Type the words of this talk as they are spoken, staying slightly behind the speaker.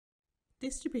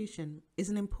Distribution is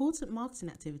an important marketing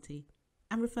activity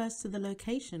and refers to the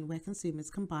location where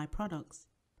consumers can buy products.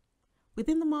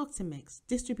 Within the marketing mix,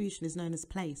 distribution is known as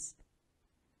place.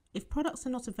 If products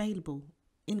are not available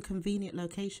in convenient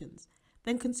locations,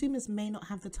 then consumers may not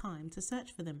have the time to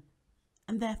search for them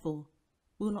and therefore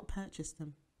will not purchase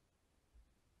them.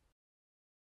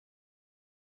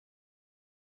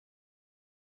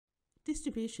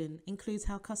 Distribution includes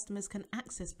how customers can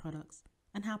access products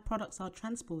and how products are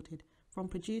transported from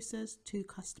producers to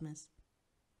customers.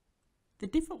 The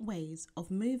different ways of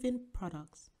moving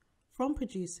products from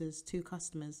producers to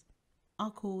customers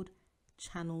are called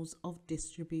channels of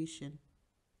distribution.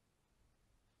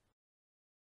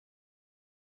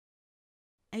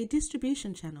 A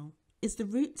distribution channel is the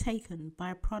route taken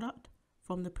by a product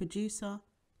from the producer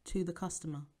to the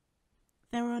customer.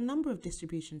 There are a number of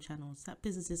distribution channels that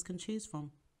businesses can choose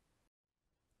from.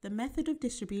 The method of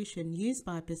distribution used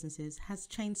by businesses has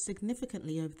changed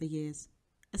significantly over the years,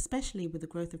 especially with the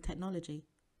growth of technology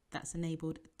that's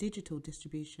enabled digital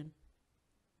distribution.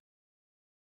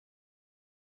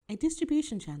 A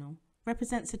distribution channel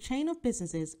represents a chain of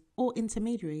businesses or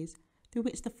intermediaries through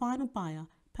which the final buyer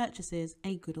purchases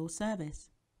a good or service.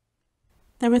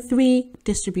 There are 3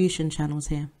 distribution channels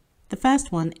here. The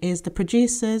first one is the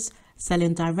producers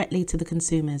selling directly to the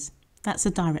consumers. That's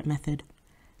a direct method.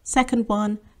 Second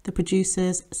one, the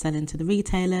producers selling to the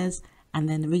retailers, and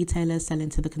then the retailers selling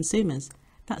to the consumers.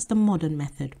 That's the modern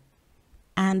method.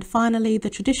 And finally, the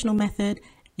traditional method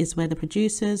is where the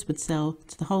producers would sell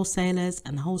to the wholesalers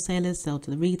and the wholesalers sell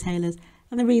to the retailers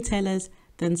and the retailers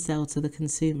then sell to the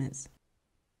consumers.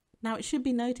 Now, it should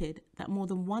be noted that more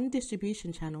than one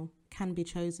distribution channel can be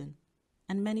chosen,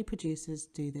 and many producers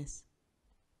do this.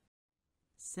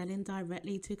 Selling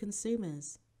directly to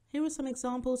consumers. Here are some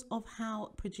examples of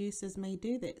how producers may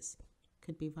do this.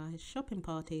 Could be via shopping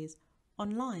parties,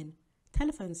 online,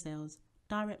 telephone sales,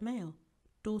 direct mail,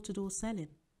 door-to-door selling.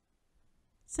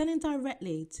 Selling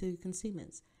directly to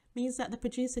consumers means that the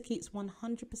producer keeps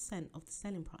 100% of the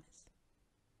selling price.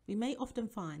 We may often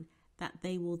find that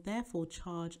they will therefore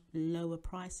charge lower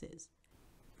prices.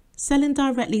 Selling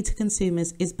directly to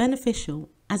consumers is beneficial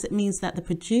as it means that the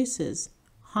producers'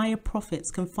 higher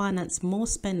profits can finance more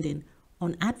spending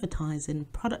on advertising,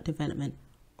 product development,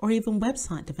 or even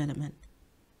website development.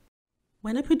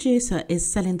 When a producer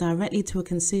is selling directly to a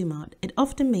consumer, it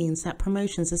often means that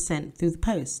promotions are sent through the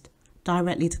post,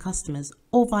 directly to customers,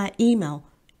 or via email,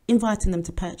 inviting them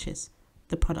to purchase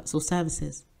the products or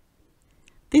services.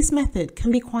 This method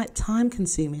can be quite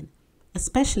time-consuming,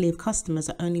 especially if customers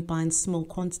are only buying small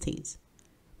quantities.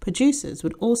 Producers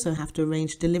would also have to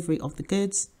arrange delivery of the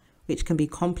goods, which can be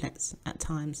complex at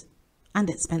times and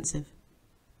expensive.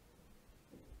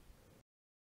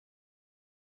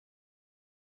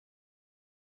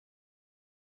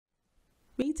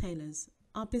 Retailers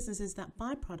are businesses that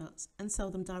buy products and sell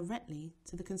them directly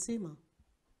to the consumer.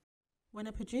 When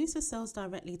a producer sells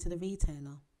directly to the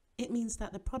retailer, it means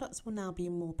that the products will now be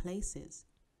in more places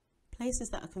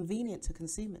that are convenient to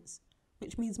consumers,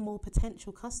 which means more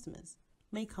potential customers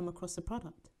may come across the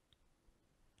product.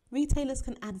 Retailers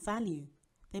can add value.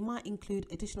 They might include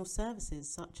additional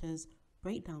services such as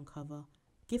breakdown cover,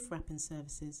 gift wrapping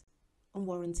services, and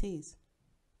warranties.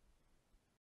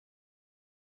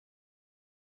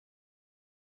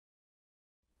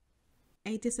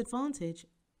 A disadvantage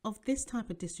of this type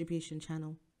of distribution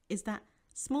channel is that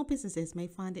small businesses may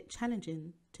find it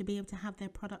challenging to be able to have their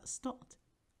products stocked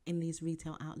in these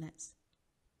retail outlets.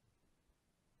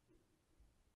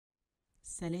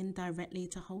 Selling directly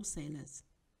to wholesalers.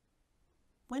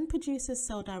 When producers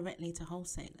sell directly to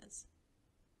wholesalers,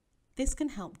 this can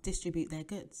help distribute their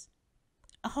goods.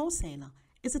 A wholesaler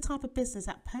is a type of business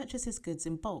that purchases goods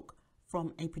in bulk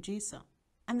from a producer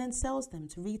and then sells them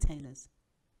to retailers.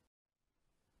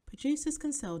 Producers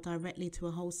can sell directly to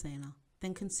a wholesaler,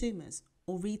 then consumers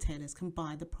or retailers can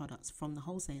buy the products from the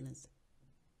wholesalers.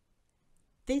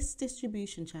 This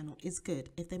distribution channel is good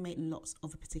if they make lots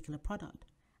of a particular product,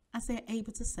 as they are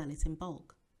able to sell it in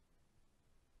bulk.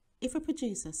 If a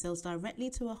producer sells directly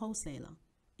to a wholesaler,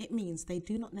 it means they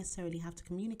do not necessarily have to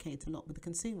communicate a lot with the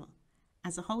consumer,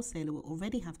 as a wholesaler will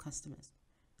already have customers,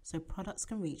 so products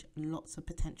can reach lots of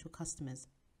potential customers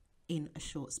in a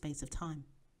short space of time.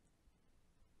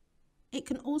 It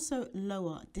can also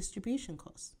lower distribution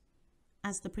costs,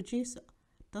 as the producer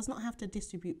does not have to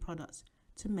distribute products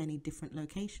to many different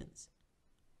locations.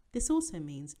 This also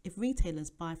means if retailers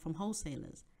buy from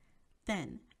wholesalers,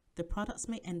 then the products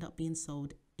may end up being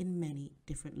sold in many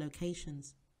different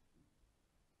locations.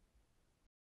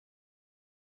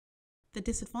 The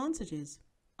disadvantages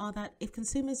are that if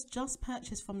consumers just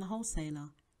purchase from the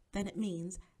wholesaler, then it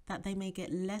means that they may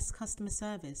get less customer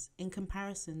service in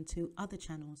comparison to other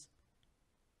channels.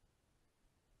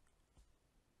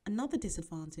 Another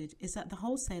disadvantage is that the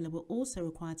wholesaler will also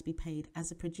require to be paid as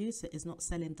the producer is not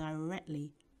selling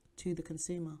directly to the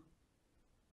consumer.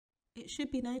 It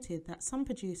should be noted that some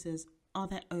producers are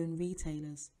their own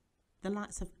retailers. The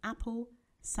likes of Apple,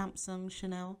 Samsung,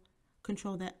 Chanel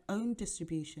control their own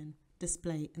distribution,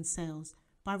 display and sales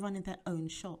by running their own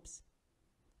shops.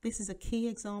 This is a key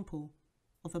example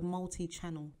of a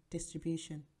multi-channel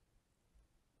distribution.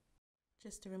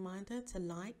 Just a reminder to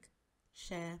like,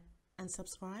 share and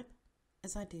subscribe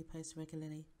as I do post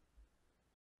regularly.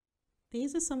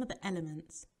 These are some of the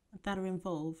elements that are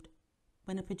involved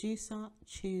when a producer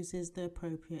chooses the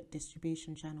appropriate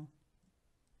distribution channel.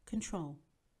 Control.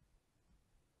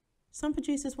 Some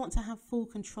producers want to have full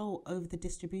control over the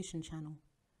distribution channel.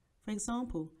 For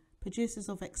example, producers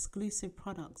of exclusive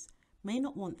products may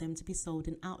not want them to be sold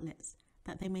in outlets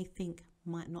that they may think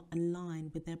might not align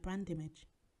with their brand image.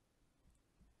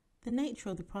 The nature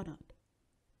of the product.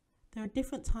 There are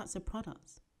different types of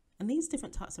products, and these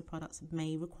different types of products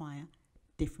may require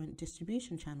different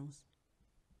distribution channels.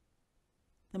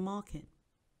 The market.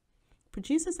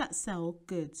 Producers that sell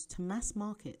goods to mass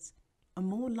markets are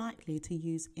more likely to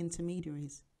use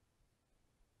intermediaries.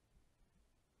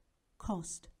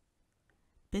 Cost.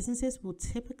 Businesses will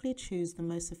typically choose the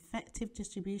most effective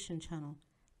distribution channel.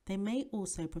 They may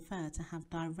also prefer to have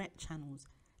direct channels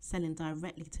selling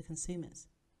directly to consumers.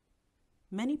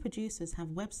 Many producers have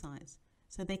websites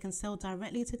so they can sell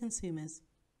directly to consumers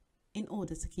in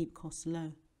order to keep costs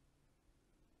low.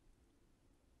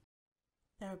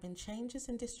 There have been changes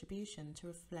in distribution to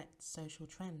reflect social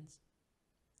trends.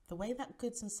 The way that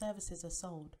goods and services are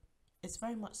sold is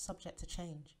very much subject to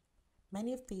change.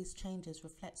 Many of these changes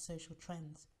reflect social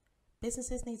trends.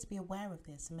 Businesses need to be aware of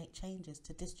this and make changes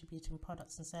to distributing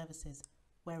products and services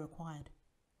where required.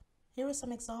 Here are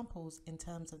some examples in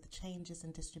terms of the changes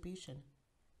in distribution.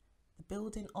 The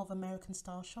building of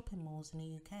American-style shopping malls in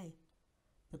the UK,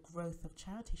 the growth of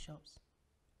charity shops,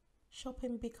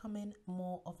 shopping becoming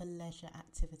more of a leisure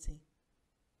activity.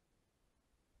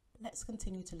 Let's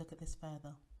continue to look at this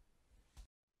further.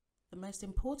 The most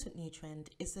important new trend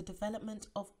is the development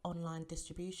of online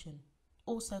distribution,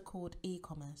 also called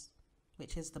e-commerce,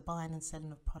 which is the buying and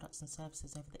selling of products and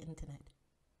services over the internet.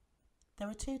 There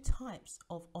are two types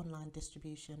of online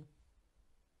distribution: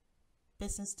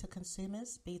 business to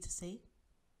consumers, B2C,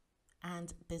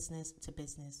 and business to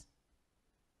business.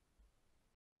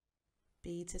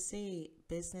 B2C,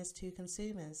 business to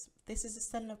consumers. This is the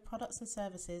selling of products and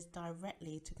services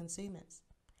directly to consumers.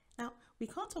 Now, we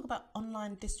can't talk about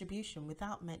online distribution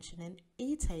without mentioning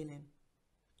e-tailing.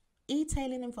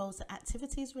 E-tailing involves the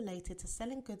activities related to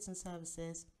selling goods and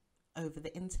services over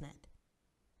the internet.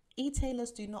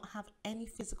 E-tailers do not have any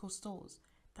physical stores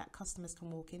that customers can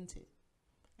walk into.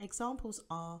 Examples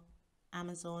are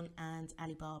Amazon and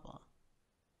Alibaba.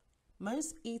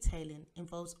 Most e-tailing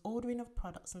involves ordering of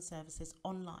products and services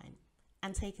online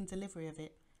and taking delivery of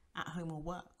it at home or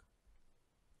work.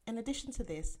 In addition to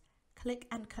this, click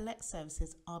and collect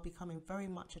services are becoming very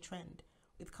much a trend,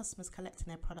 with customers collecting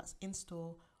their products in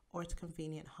store or at a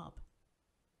convenient hub.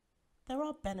 There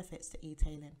are benefits to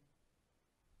e-tailing.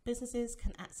 Businesses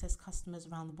can access customers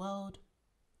around the world.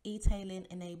 E-tailing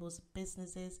enables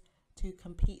businesses to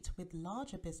compete with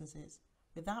larger businesses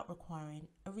without requiring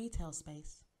a retail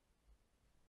space.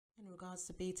 In regards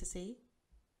to B2C,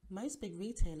 most big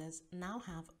retailers now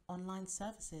have online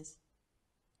services.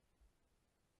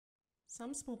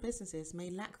 Some small businesses may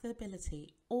lack the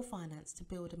ability or finance to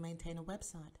build and maintain a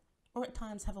website, or at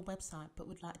times have a website but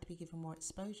would like to be given more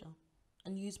exposure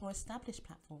and use more established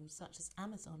platforms such as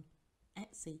Amazon,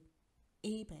 Etsy,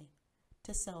 eBay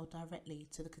to sell directly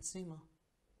to the consumer.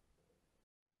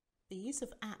 The use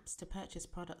of apps to purchase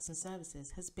products and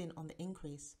services has been on the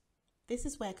increase. This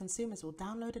is where consumers will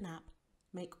download an app,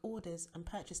 make orders and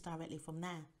purchase directly from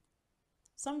there.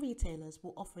 Some retailers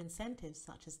will offer incentives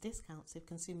such as discounts if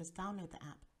consumers download the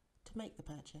app to make the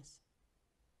purchase.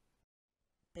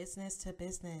 Business to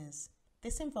business.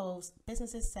 This involves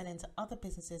businesses selling to other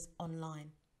businesses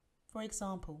online. For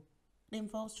example, it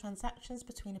involves transactions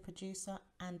between a producer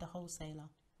and a wholesaler,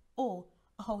 or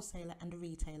a wholesaler and a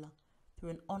retailer through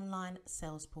an online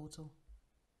sales portal.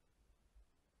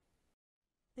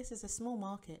 This is a small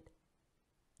market.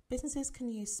 Businesses can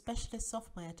use specialist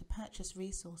software to purchase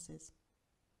resources.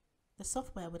 The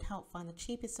software would help find the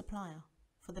cheapest supplier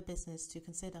for the business to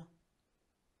consider.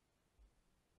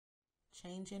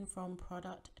 Changing from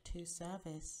product to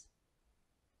service.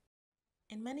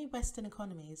 In many Western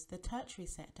economies, the tertiary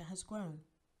sector has grown.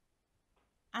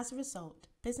 As a result,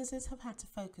 businesses have had to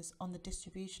focus on the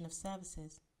distribution of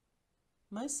services.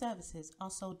 Most services are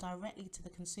sold directly to the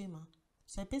consumer,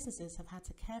 so businesses have had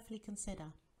to carefully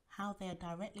consider how they are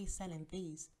directly selling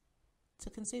these to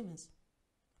consumers.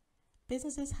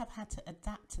 Businesses have had to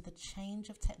adapt to the change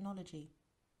of technology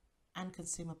and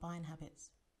consumer buying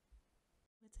habits.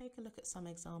 We'll take a look at some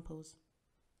examples.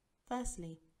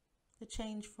 Firstly, the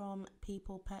change from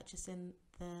people purchasing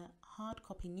the hard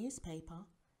copy newspaper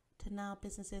to now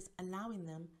businesses allowing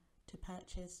them to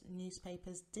purchase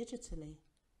newspapers digitally.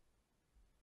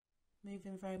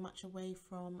 Moving very much away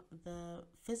from the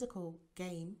physical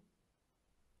game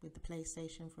with the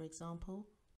PlayStation, for example,